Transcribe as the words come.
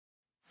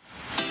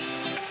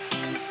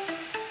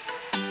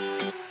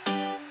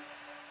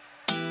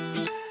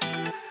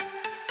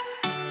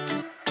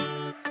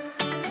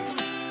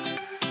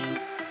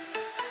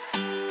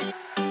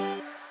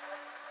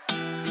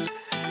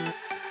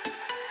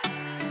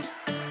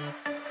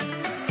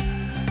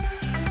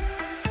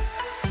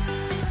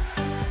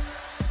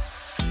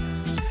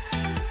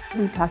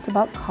we talked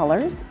about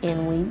colors,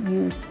 and we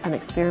used an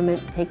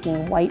experiment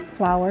taking white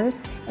flowers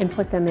and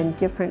put them in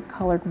different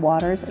colored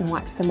waters and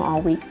watched them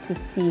all week to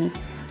see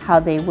how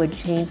they would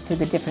change to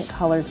the different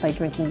colors by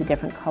drinking the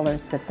different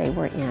colors that they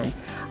were in.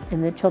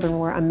 And the children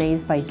were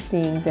amazed by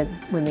seeing that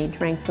when they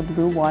drank the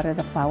blue water,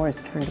 the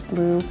flowers turned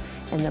blue,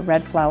 and the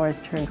red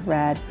flowers turned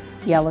red,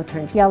 yellow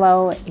turned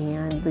yellow,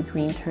 and the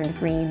green turned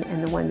green,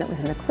 and the one that was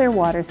in the clear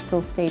water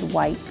still stayed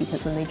white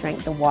because when they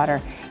drank the water,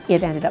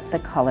 it ended up the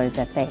color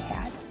that they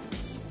had.